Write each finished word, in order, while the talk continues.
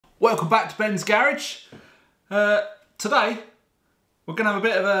Welcome back to Ben's Garage. Today we're going to have a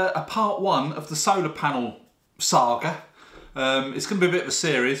bit of a part one of the solar panel saga. It's going to be a bit of a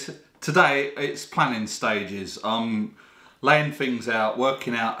series. Today it's planning stages. I'm laying things out,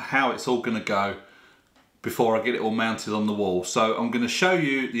 working out how it's all going to go before I get it all mounted on the wall. So I'm going to show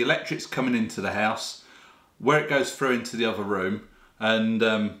you the electrics coming into the house, where it goes through into the other room, and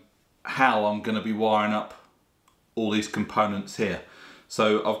how I'm going to be wiring up all these components here.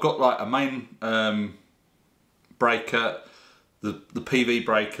 So I've got like a main breaker, the PV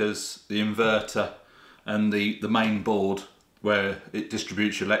breakers, the inverter, and the main board where it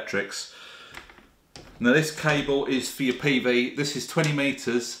distributes your electrics. Now this cable is for your PV. This is 20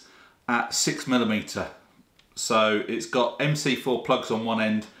 meters at 6mm. So it's got MC4 plugs on one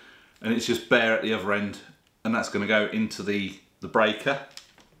end and it's just bare at the other end, and that's going to go into the breaker.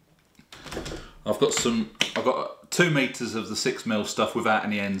 I've got 2 meters of the 6mm stuff without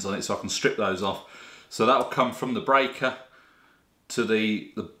any ends on it, so I can strip those off. So that'll come from the breaker to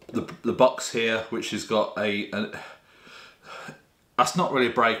the box here, which has got that's not really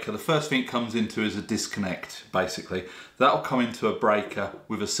a breaker. The first thing it comes into is a disconnect, basically. That'll come into a breaker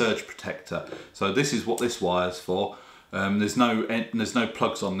with a surge protector. So this is what this wire's for. There's no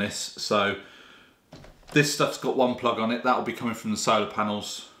plugs on this, so this stuff's got one plug on it. That'll be coming from the solar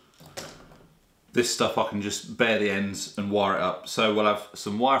panels. This stuff I can just bare the ends and wire it up. So we'll have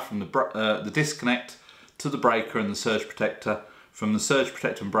some wire from the disconnect to the breaker and the surge protector, from the surge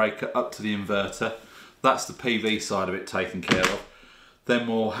protector and breaker up to the inverter. That's the PV side of it taken care of. Then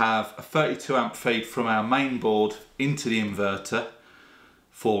we'll have a 32 amp feed from our main board into the inverter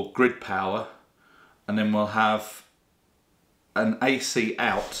for grid power, and then we'll have an AC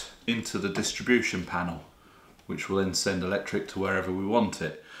out into the distribution panel, which will then send electric to wherever we want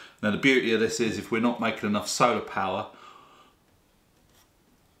it. Now the beauty of this is, if we're not making enough solar power,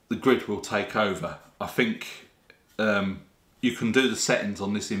 the grid will take over. I think you can do the settings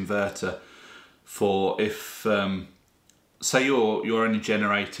on this inverter for if, say you're only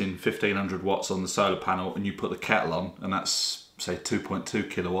generating 1500 watts on the solar panel and you put the kettle on, and that's say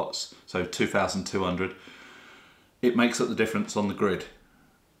 2.2 kilowatts, so 2200, it makes up the difference on the grid.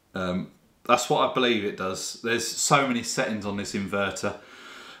 That's what I believe it does. There's so many settings on this inverter.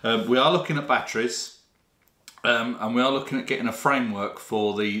 We are looking at batteries, and we are looking at getting a framework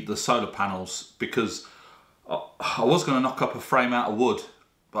for the solar panels, because I was going to knock up a frame out of wood,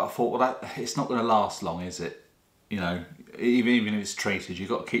 but I thought, well, it's not going to last long, is it? You know, even if it's treated, you've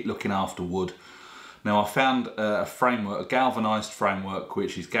got to keep looking after wood. Now I found a framework, a galvanised framework,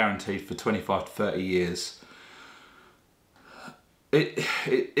 which is guaranteed for 25 to 30 years.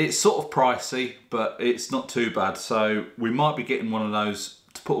 It's sort of pricey, but it's not too bad. So we might be getting one of those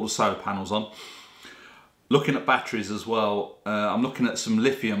to put all the solar panels on. Looking at batteries as well, I'm looking at some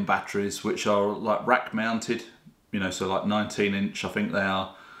lithium batteries, which are like rack mounted, you know, so like 19-inch I think they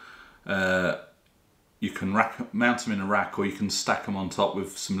are. You can mount them in a rack, or you can stack them on top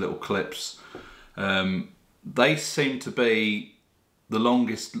with some little clips. They seem to be the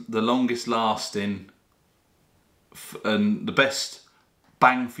longest lasting and the best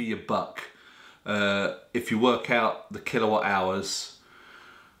bang for your buck. If you work out the kilowatt hours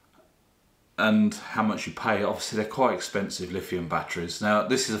and how much you pay, obviously they're quite expensive, lithium batteries. Now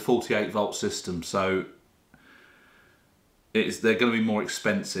this is a 48 volt system, so they're going to be more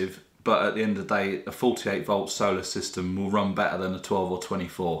expensive, but at the end of the day a 48 volt solar system will run better than a 12 or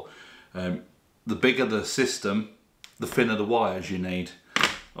 24. The bigger the system, the thinner the wires you need.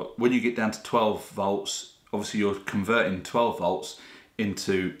 When you get down to 12 volts, obviously you're converting 12 volts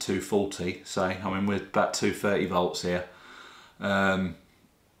into 240, say. I mean, we're about 230 volts here.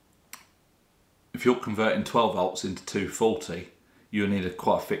 If you're converting 12 volts into 240, you'll need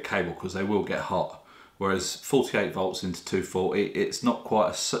quite a thick cable, because they will get hot. Whereas 48 volts into 240, it's not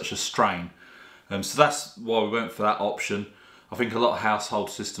quite such a strain. So that's why we went for that option. I think a lot of household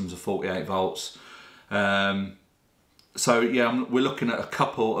systems are 48 volts. So yeah, we're looking at a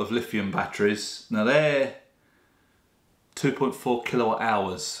couple of lithium batteries. Now they're 2.4 kilowatt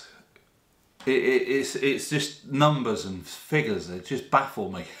hours. It's just numbers and figures that just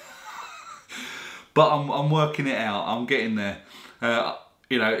baffle me. But I'm working it out. I'm getting there.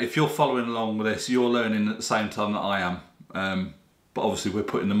 You know, if you're following along with this, you're learning at the same time that I am. But obviously we're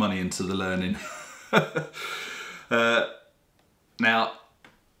putting the money into the learning. Now,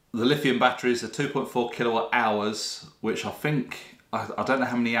 the lithium batteries are 2.4 kilowatt hours, which I think, I don't know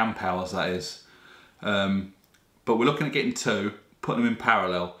how many amp hours that is. But we're looking at getting 2, putting them in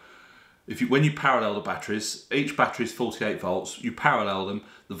parallel. When you parallel the batteries, each battery is 48 volts, you parallel them,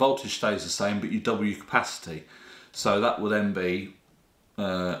 the voltage stays the same, but you double your capacity. So that will then be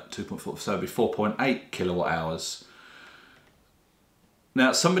 2.4, so it'd be 4.8 kilowatt hours.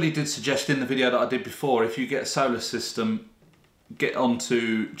 Now, somebody did suggest in the video that I did before, if you get a solar system, get on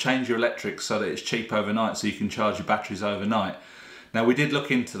to change your electric so that it's cheap overnight, so you can charge your batteries overnight. Now, we did look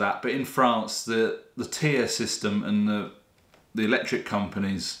into that, but in France, the tier system and the electric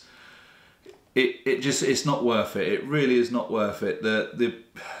companies, it's not worth it. It really is not worth it.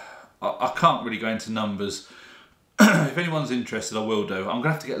 I can't really go into numbers. If anyone's interested, I will do. I'm going to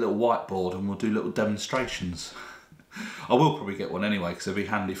have to get a little whiteboard and we'll do little demonstrations. I will probably get one anyway because it'll be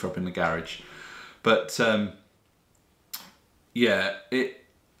handy for up in the garage. But yeah,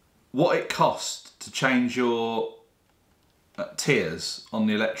 what it costs to change your tiers on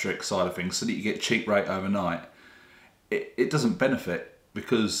the electric side of things so that you get cheap rate overnight, it doesn't benefit,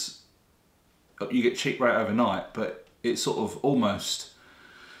 because you get cheap rate overnight, but it's sort of almost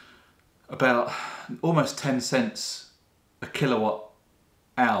 10 cents a kilowatt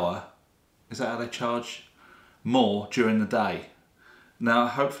hour. Is that how they charge? More during the day. Now,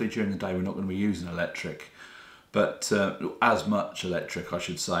 hopefully during the day we're not going to be using electric, but as much electric, I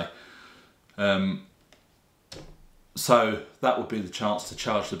should say. So that would be the chance to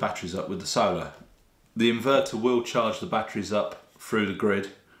charge the batteries up with the solar. The inverter will charge the batteries up through the grid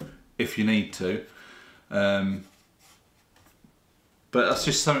if you need to. But that's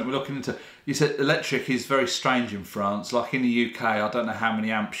just something we're looking into. You said electric is very strange in France. Like in the UK, I don't know how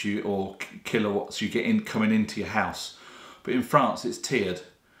many amps or kilowatts you get coming into your house. But in France, it's tiered.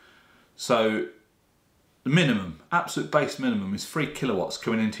 So the minimum, absolute base minimum, is 3 kilowatts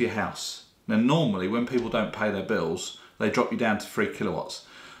coming into your house. Now normally, when people don't pay their bills, they drop you down to 3 kilowatts.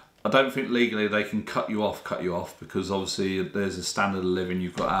 I don't think legally they can cut you off, because obviously there's a standard of living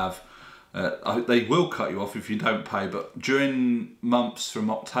you've got to have. They will cut you off if you don't pay, but during months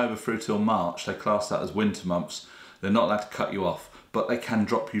from October through till March, they class that as winter months. They're not allowed to cut you off, but they can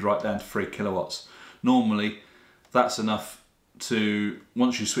drop you right down to 3 kilowatts. Normally, that's enough to,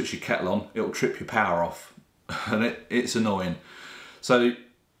 once you switch your kettle on, it'll trip your power off, and it's annoying. So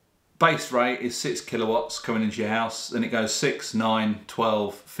base rate is 6 kilowatts coming into your house, then it goes 6, 9,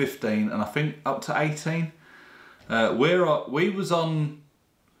 12, 15, and I think up to 18. We was on,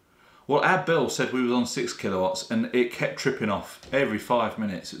 well, our bill said we was on 6 kilowatts, and it kept tripping off every 5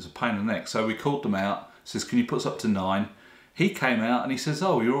 minutes. It was a pain in the neck. So we called them out, says, can you put us up to 9? He came out and he says,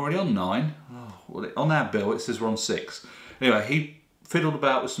 oh, you're already on 9. Oh, well, on our bill it says we're on 6. Anyway, he fiddled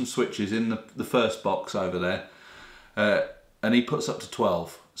about with some switches in the first box over there, and he puts up to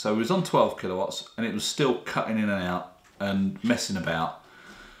 12. So we was on 12 kilowatts, and it was still cutting in and out and messing about.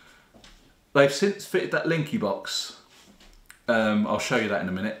 They've since fitted that Linky box. I'll show you that in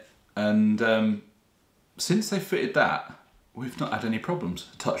a minute. And since they fitted that, we've not had any problems,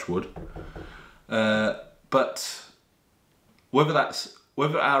 touch wood. But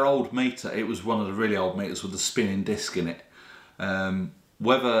whether our old meter, it was one of the really old meters with the spinning disc in it,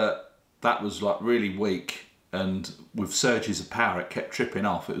 whether that was like really weak, and with surges of power it kept tripping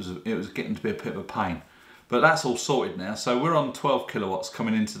off, it was getting to be a bit of a pain. But that's all sorted now, so we're on 12 kilowatts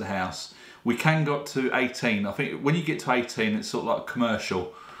coming into the house. We can go up to 18. I think when you get to 18, it's sort of like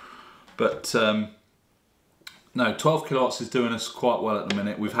commercial. But no, 12 kilowatts is doing us quite well at the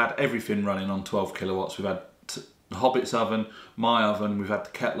minute. We've had everything running on 12 kilowatts. We've had the Hobbit's oven, my oven, we've had the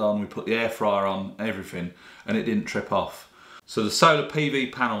kettle on, we put the air fryer on, everything, and it didn't trip off. So the solar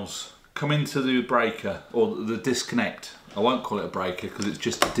PV panels come into the breaker, or the disconnect. I won't call it a breaker because it's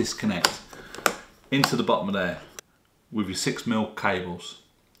just a disconnect. Into the bottom of there with your 6mm cables.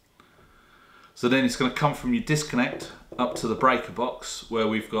 So then it's going to come from your disconnect up to the breaker box, where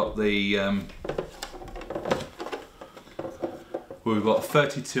we've got the we've got a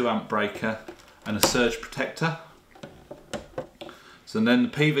 32 amp breaker and a surge protector. So then the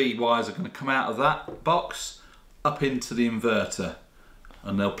PV wires are going to come out of that box up into the inverter,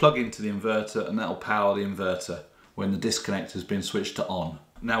 and they'll plug into the inverter, and that'll power the inverter when the disconnect has been switched to on.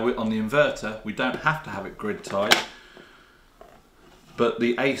 Now on the inverter, we don't have to have it grid tied, but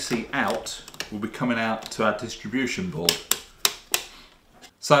the AC out will be coming out to our distribution board.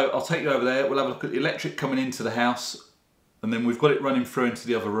 So I'll take you over there, we'll have a look at the electric coming into the house, and then we've got it running through into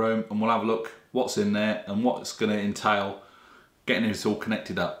the other room, and we'll have a look what's in there and what it's going to entail getting it all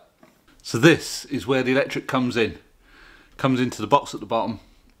connected up. So this is where the electric comes in. Comes into the box at the bottom,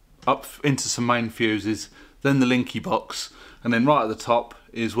 up into some main fuses, then the Linky box, and then right at the top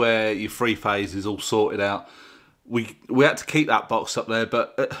is where your 3-phase is all sorted out. We had to keep that box up there,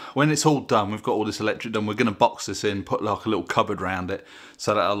 but when it's all done, we've got all this electric done, we're going to box this in, put like a little cupboard around it,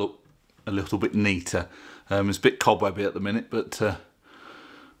 so that'll look a little bit neater. It's a bit cobwebby at the minute, but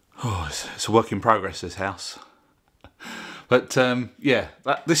oh, it's a work in progress, this house. But yeah,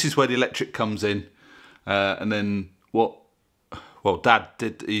 this is where the electric comes in, and then Dad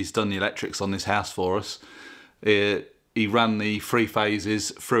did. He's done the electrics on this house for us. He ran the 3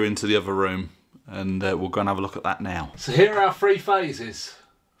 phases through into the other room, and we'll go and have a look at that now. So here are our 3 phases,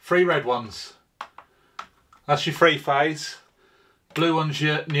 3 red ones. That's your 3 phase. Blue one's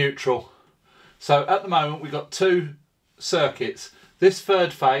your neutral. So at the moment we've got 2 circuits. This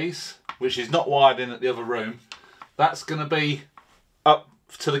 3rd phase, which is not wired in at the other room, that's going to be up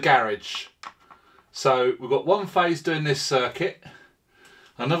to the garage. So we've got 1 phase doing this circuit,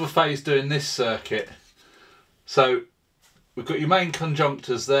 another phase doing this circuit. So we've got your main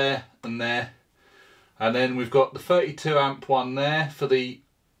conjunctors there, and then we've got the 32 amp one there for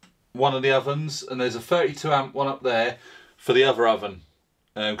one of the ovens, and there's a 32 amp one up there for the other oven,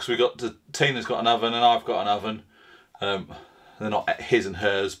 because Tina's got an oven and I've got an oven. They're not his and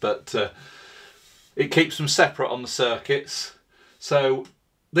hers, but it keeps them separate on the circuits. So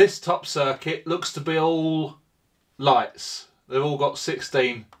this top circuit looks to be all lights. They've all got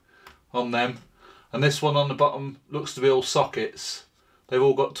 16 on them, and this one on the bottom looks to be all sockets. They've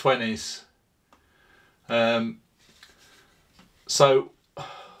all got 20s. So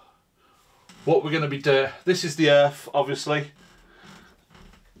what we're going to be doing, this is the earth, obviously.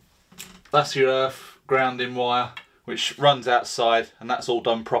 That's your earth grounding wire, which runs outside, and that's all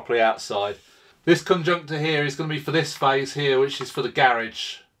done properly outside. This conjunctor here is going to be for this phase here, which is for the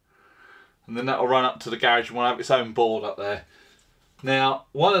garage, and then that'll run up to the garage and we'll have its own board up there. Now,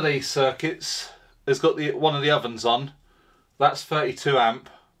 one of these circuits has got one of the ovens on. That's 32 amp.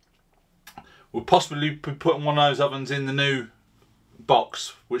 We'll possibly be putting one of those ovens in the new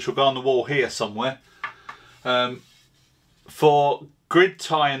box, which will go on the wall here somewhere. For grid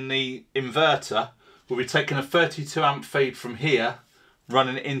tying the inverter, we'll be taking a 32 amp feed from here,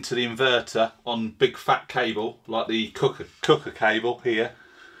 running it into the inverter on big fat cable, like the cooker cable here.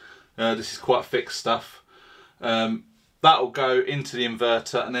 This is quite thick stuff. That'll go into the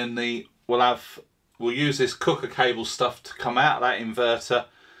inverter, and then we'll use this cooker cable stuff to come out of that inverter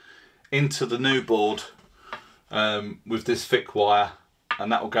into the new board with this thick wire, and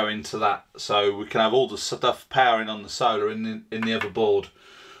that will go into that, so we can have all the stuff powering on the solar in the other board.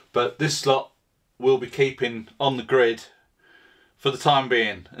 But this lot we'll be keeping on the grid for the time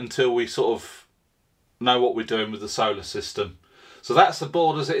being until we sort of know what we're doing with the solar system. So that's the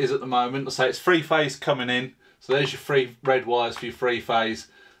board as it is at the moment. I'll say it's 3 phase coming in, so there's your 3 red wires for your 3 phase,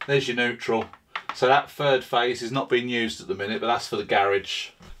 there's your neutral. So that 3rd phase is not being used at the minute, but that's for the garage.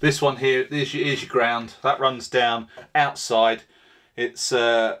 This one here, here's your ground. That runs down outside. It's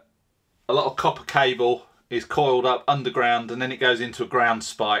a lot of copper cable is coiled up underground, and then it goes into a ground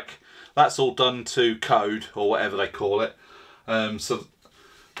spike. That's all done to code, or whatever they call it. So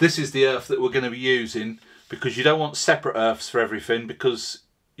this is the earth that we're going to be using, because you don't want separate earths for everything, because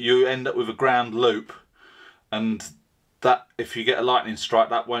you end up with a ground loop, and that, if you get a lightning strike,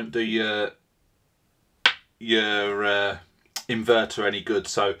 that won't do your inverter any good.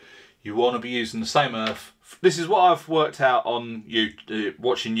 So you want to be using the same earth. This is what I've worked out on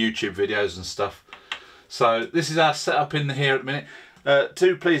watching YouTube videos and stuff. So this is our setup in here at the minute.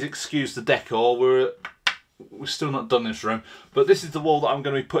 Do please excuse the decor. We're still not done this room, but this is the wall that I'm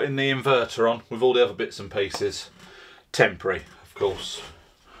going to be putting the inverter on with all the other bits and pieces. Temporary, of course.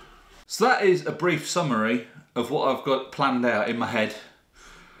 So that is a brief summary of what I've got planned out in my head.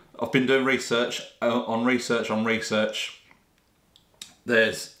 I've been doing research on research.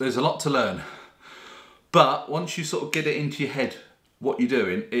 There's a lot to learn, but once you sort of get it into your head what you're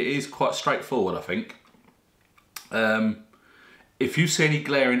doing, it is quite straightforward, I think. If you see any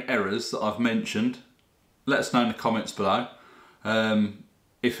glaring errors that I've mentioned, let us know in the comments below.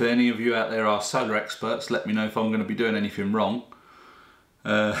 If any of you out there are solar experts, let me know if I'm going to be doing anything wrong.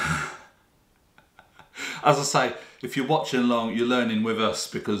 As I say, if you're watching along, you're learning with us,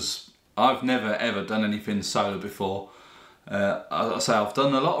 because I've never ever done anything solar before. As I say, I've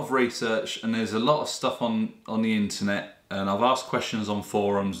done a lot of research, and there's a lot of stuff on the internet, and I've asked questions on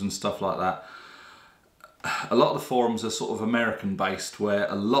forums and stuff like that. A lot of the forums are sort of American based, where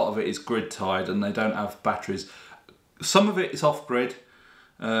a lot of it is grid tied and they don't have batteries. Some of it is off grid,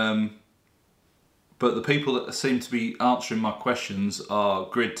 but the people that seem to be answering my questions are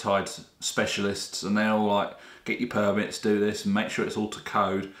grid tied specialists, and they're all like, get your permits, do this, and make sure it's all to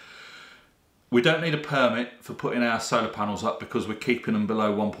code. We don't need a permit for putting our solar panels up, because we're keeping them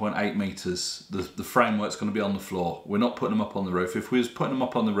below 1.8 metres. The framework's going to be on the floor. We're not putting them up on the roof. If we was putting them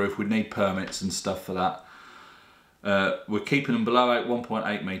up on the roof, we'd need permits and stuff for that. We're keeping them below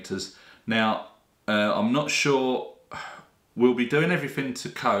 1.8 metres. Now, I'm not sure, we'll be doing everything to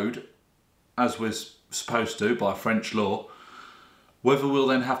code as we're supposed to by French law. Whether we'll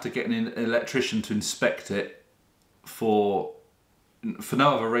then have to get an electrician to inspect it for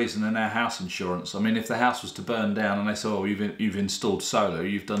no other reason than our house insurance. I mean, if the house was to burn down and they say, oh, you've installed solar,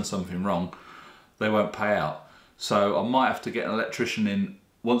 you've done something wrong, they won't pay out. So I might have to get an electrician in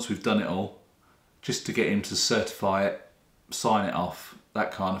once we've done it all, just to get him to certify it, sign it off,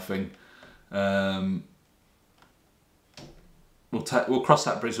 that kind of thing. We'll cross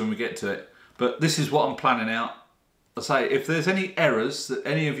that bridge when we get to it. But this is what I'm planning out. I say, if there's any errors that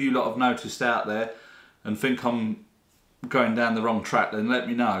any of you lot have noticed out there and think I'm going down the wrong track, then let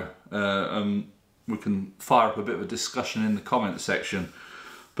me know. We can fire up a bit of a discussion in the comment section.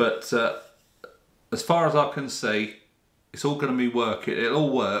 But as far as I can see, it's all going to be it'll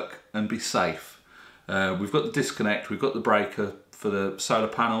all work and be safe. We've got the disconnect, we've got the breaker for the solar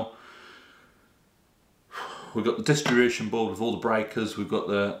panel, we've got the distribution board with all the breakers, we've got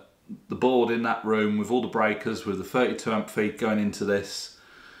the board in that room with all the breakers with the 32 amp feed going into this.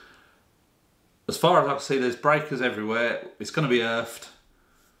 As far as I can see, there's breakers everywhere. It's going to be earthed.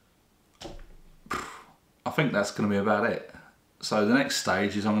 I think that's going to be about it. So the next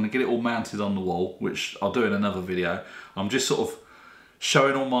stage is I'm going to get it all mounted on the wall, which I'll do in another video. I'm just sort of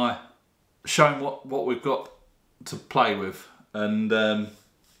showing what we've got to play with, and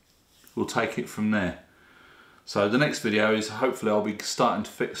we'll take it from there. So the next video is hopefully I'll be starting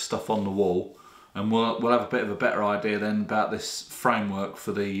to fix stuff on the wall, and we'll have a bit of a better idea then about this framework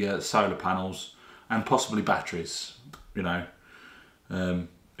for the solar panels and possibly batteries. You know,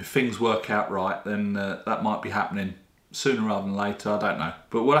 if things work out right, then that might be happening sooner rather than later. I don't know,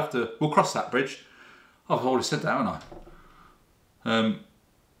 but we'll cross that bridge. I've already said that, haven't I?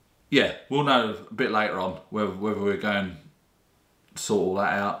 Yeah, we'll know a bit later on whether we're going to sort all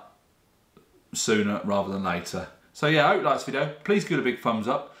that out sooner rather than later. So yeah, I hope you like this video. Please give it a big thumbs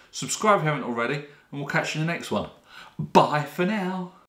up. Subscribe if you haven't already, and we'll catch you in the next one. Bye for now.